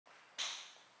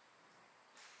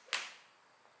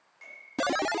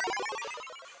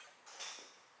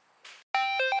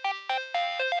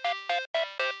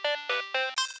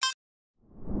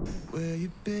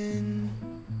you been?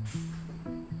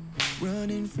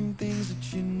 Running from things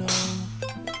that you know,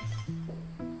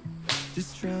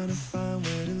 just trying to find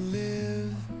where to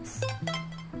live,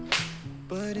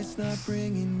 but it's not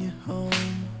bringing you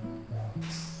home.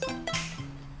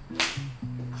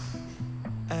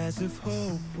 As if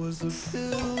hope was a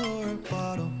pill or a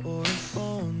bottle or a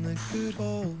phone that could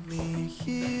hold me,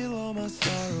 heal all my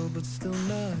sorrow, but still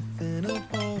nothing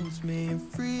upholds me and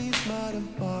frees my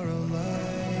tomorrow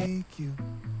like you.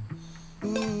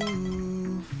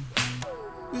 Ooh.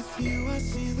 With you I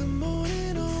see the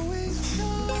morning always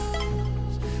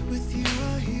comes. With you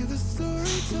I hear the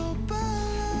story told by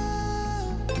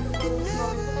love. You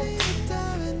never leave a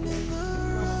diamond in the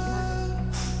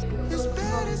rough. There's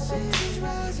better seasons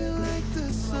rising like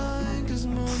the sun, 'cause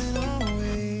morning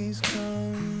always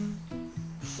comes.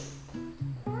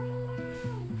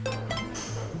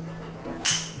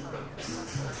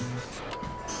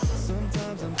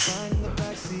 Sometimes I'm fine in the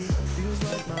backseat, feels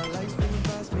like my life's moving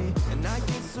past me, and I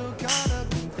get so caught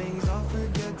up in things I'll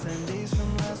forget 10 days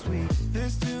from last week.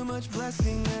 There's too much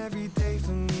blessing every day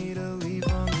for me to leave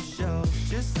on the shelf.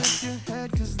 Just lift your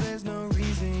head, 'cause there's no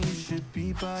reason you should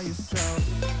be by yourself.